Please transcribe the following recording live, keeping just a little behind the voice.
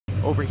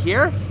Over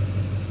here,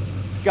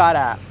 got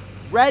a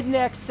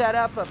redneck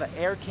setup of an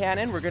air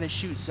cannon. We're gonna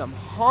shoot some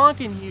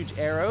honking huge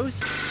arrows.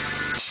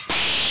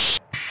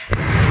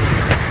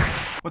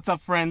 What's up,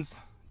 friends?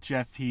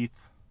 Jeff Heath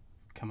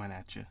coming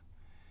at you.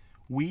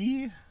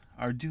 We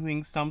are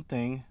doing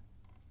something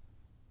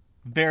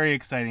very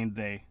exciting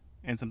today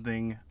and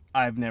something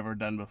I've never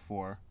done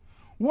before.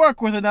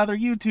 Work with another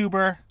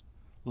YouTuber.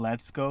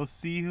 Let's go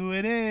see who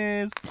it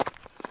is.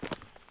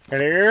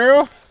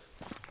 Hello?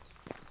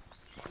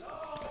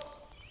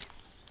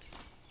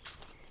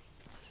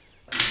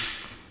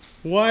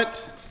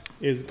 What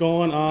is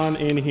going on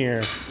in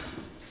here?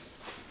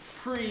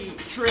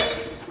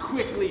 Pre-trip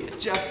quickly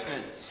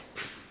adjustments.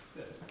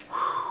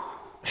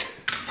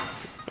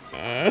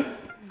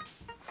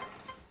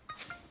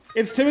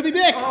 It's Timothy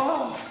Dyck!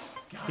 Oh,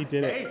 God, he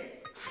did hey.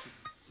 it.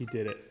 He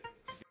did it.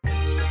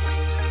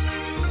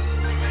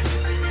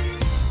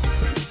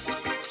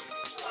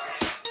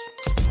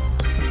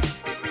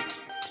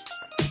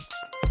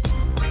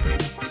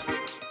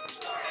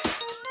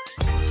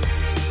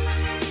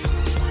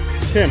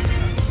 Tim.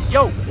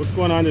 Yo. What's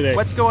going on today?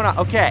 What's going on?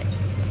 Okay.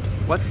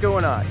 What's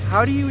going on?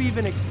 How do you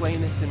even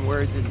explain this in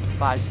words in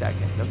 5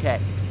 seconds? Okay.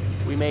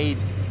 We made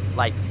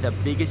like the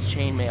biggest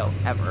chainmail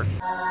ever.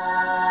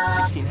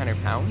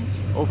 1,600 pounds.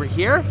 Over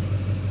here,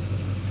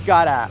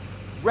 got a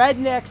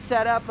redneck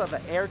setup of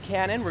an air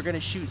cannon. We're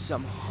gonna shoot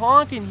some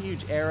honking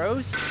huge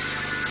arrows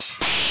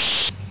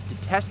to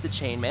test the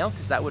chainmail,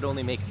 because that would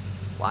only make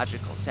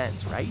logical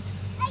sense, right?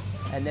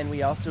 And then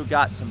we also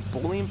got some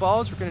bowling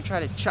balls we're gonna try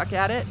to chuck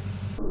at it.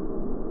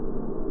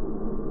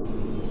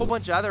 Whole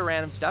bunch of other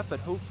random stuff, but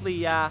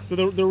hopefully So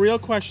the real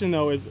question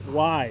though is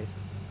why?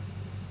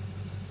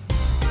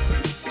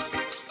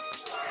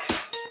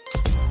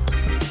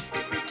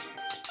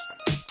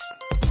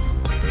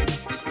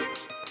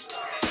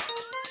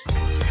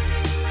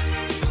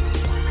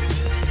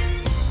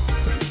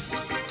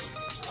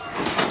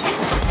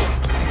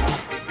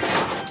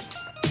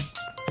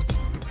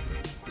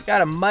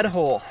 got a mud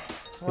hole.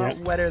 A lot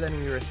Yeah. wetter than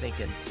we were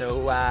thinking.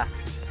 So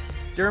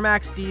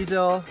Duramax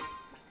diesel,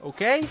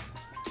 okay.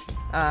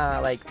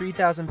 Like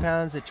 3,000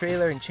 pounds of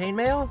trailer and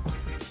chainmail,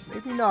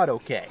 maybe not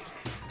okay.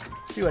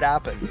 Let's see what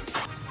happens.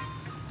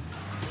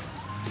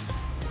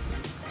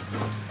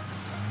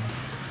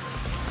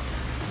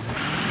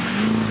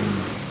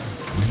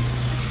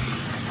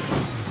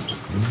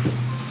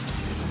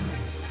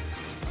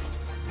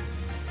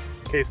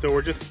 Okay, so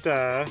we're just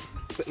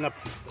setting up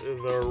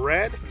the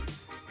red.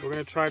 We're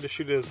gonna try to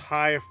shoot as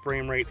high a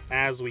frame rate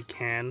as we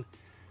can.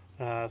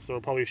 So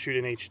we'll probably shoot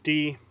in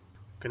HD.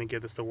 Gonna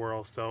give this a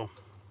whirl, so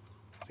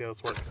see how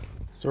this works.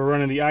 So we're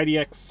running the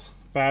IDX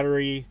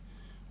battery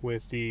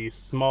with the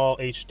small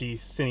HD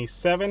Cine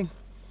 7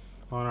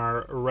 on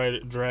our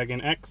Red Dragon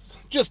X.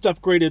 Just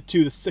upgraded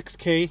to the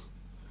 6K,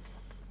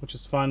 which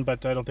is fun,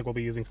 but I don't think we'll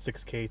be using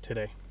 6K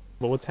today.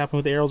 But what's happening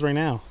with the arrows right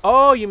now?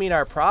 Oh, you mean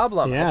our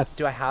problem? Yes.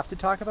 Do I have to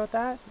talk about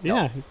that?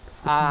 Yeah,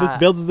 No. this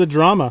builds the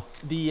drama.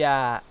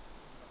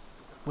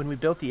 When we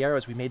built the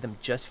arrows, we made them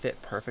just fit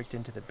perfect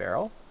into the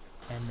barrel,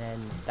 and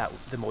then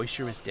the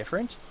moisture was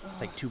different. It's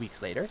like 2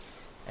 weeks later,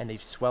 and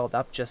they've swelled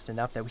up just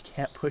enough that we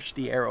can't push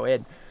the arrow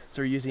in.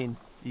 So we're using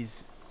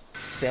these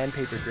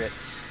sandpaper grit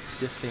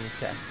things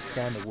to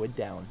sand the wood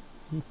down.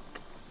 Hope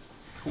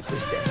it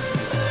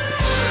fits.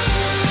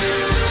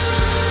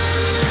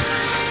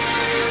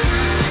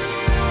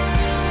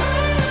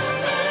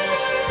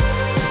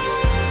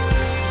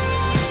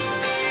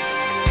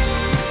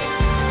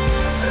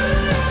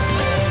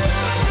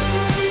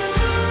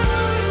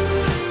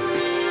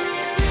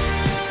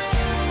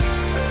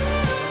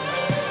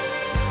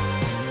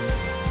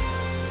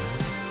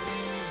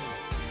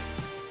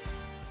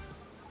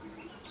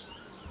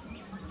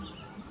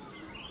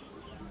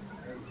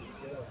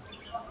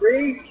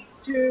 Three,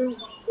 two,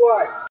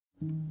 one.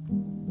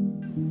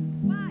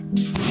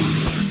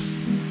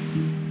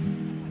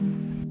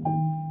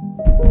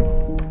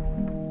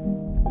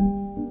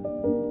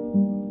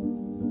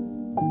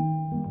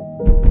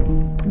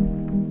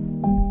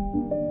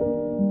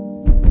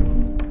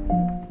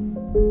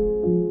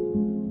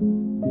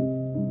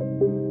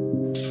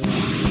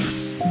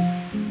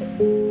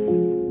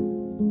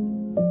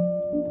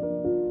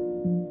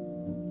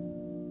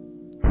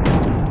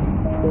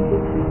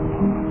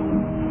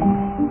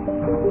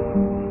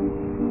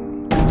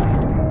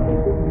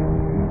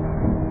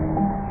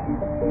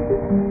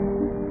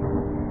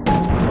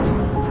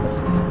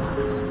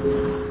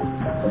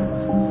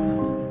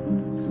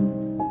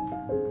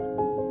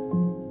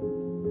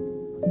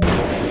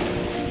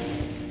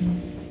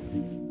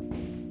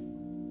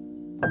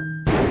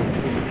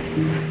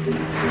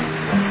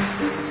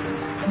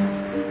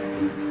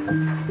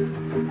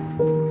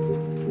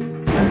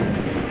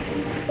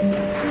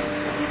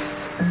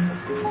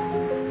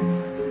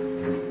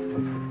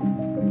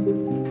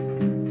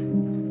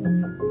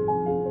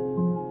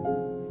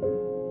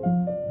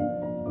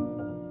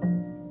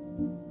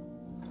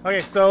 Okay,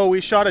 so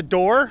we shot a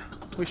door,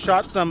 we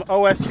shot some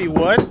OSB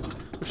wood,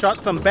 we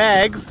shot some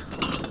bags.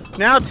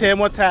 Now, Tim,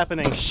 what's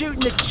happening?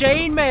 Shooting the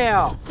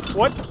chainmail.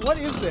 What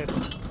is this?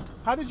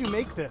 How did you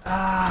make this?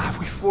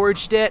 We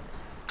forged it.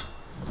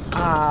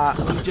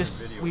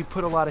 We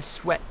put a lot of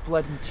sweat,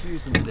 blood, and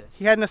tears into this.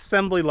 He had an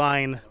assembly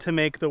line to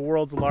make the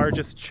world's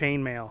largest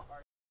chainmail.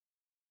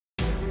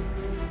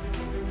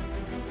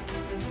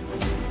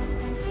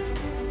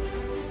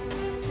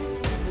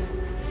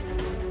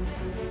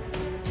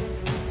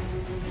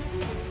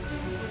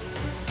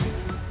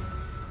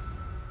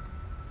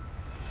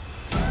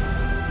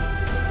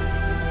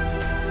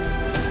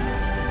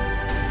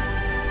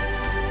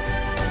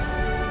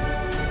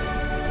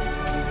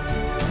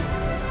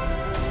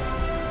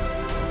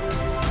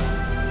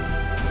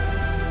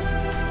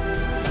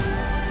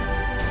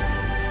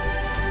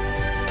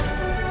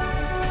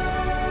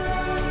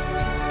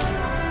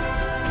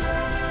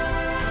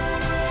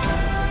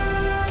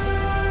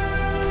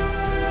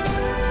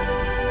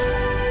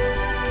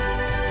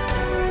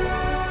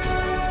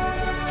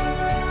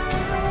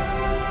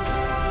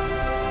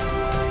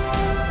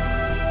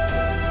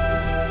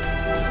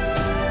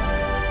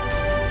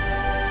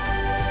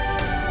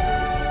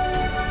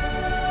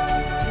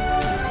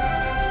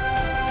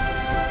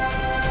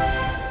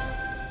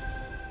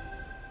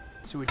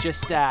 So we're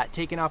just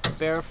taking off the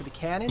barrel for the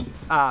cannon,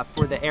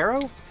 for the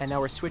arrow, and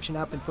now we're switching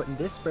up and putting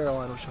this barrel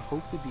on, which will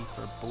hopefully be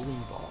for a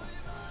bowling ball.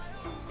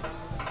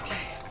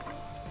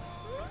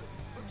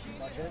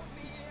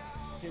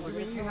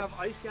 You have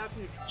ice caps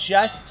in your...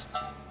 Just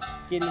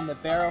getting the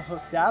barrel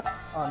hooked up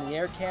on the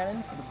air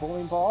cannon for the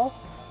bowling ball.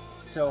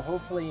 So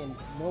hopefully in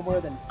no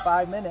more than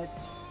 5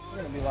 minutes,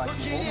 we're going to be launching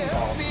bowling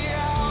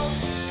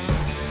balls.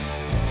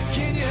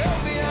 Can you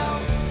help me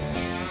out?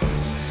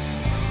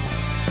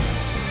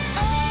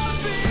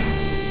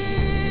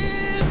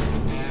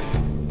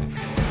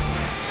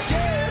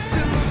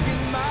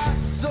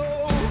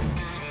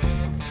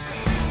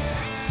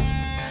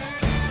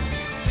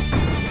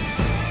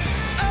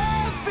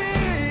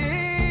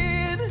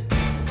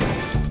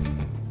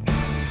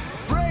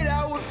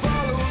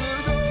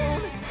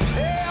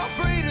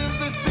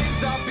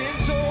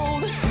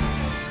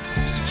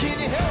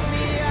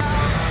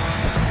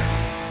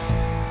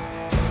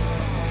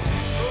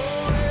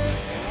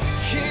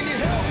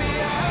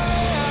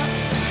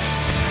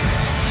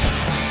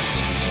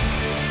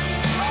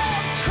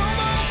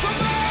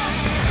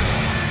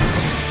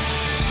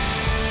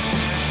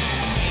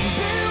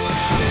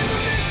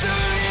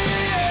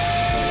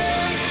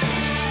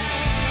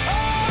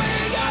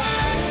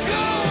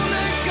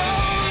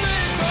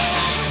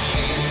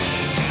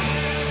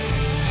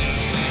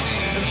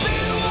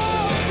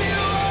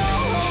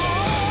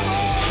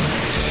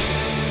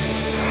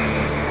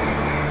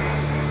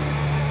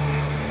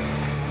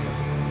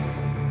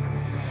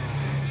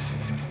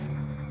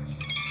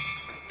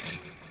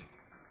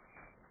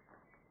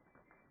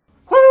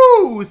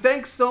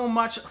 Thanks so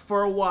much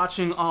for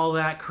watching all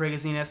that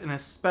craziness, and a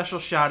special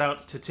shout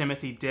out to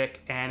Timothy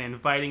Dyck and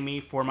inviting me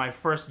for my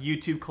first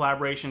YouTube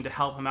collaboration to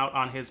help him out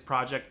on his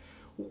project.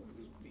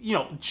 You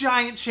know,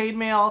 giant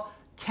chainmail,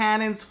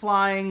 cannons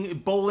flying,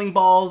 bowling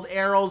balls,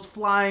 arrows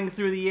flying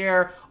through the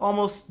air,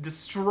 almost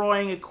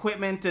destroying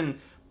equipment and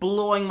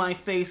blowing my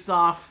face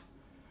off.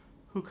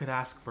 Who could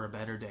ask for a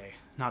better day?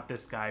 Not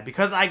this guy,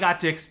 because I got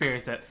to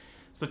experience it.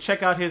 So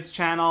check out his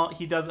channel.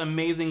 He does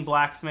amazing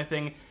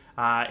blacksmithing.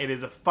 It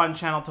is a fun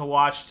channel to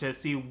watch to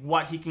see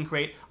what he can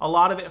create. A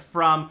lot of it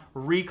from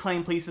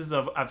reclaimed pieces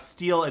of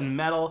steel and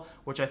metal,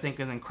 which I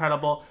think is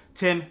incredible.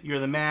 Tim, you're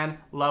the man.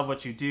 Love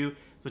what you do.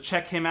 So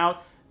check him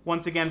out.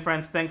 Once again,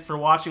 friends, thanks for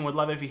watching. Would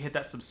love it if you hit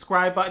that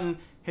subscribe button,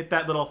 hit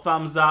that little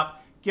thumbs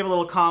up, give a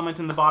little comment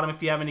in the bottom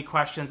if you have any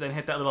questions, and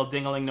hit that little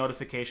ding-a-ling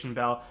notification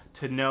bell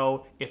to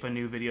know if a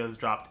new video is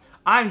dropped.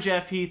 I'm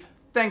Jeff Heath.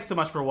 Thanks so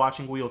much for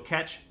watching. We will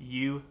catch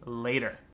you later.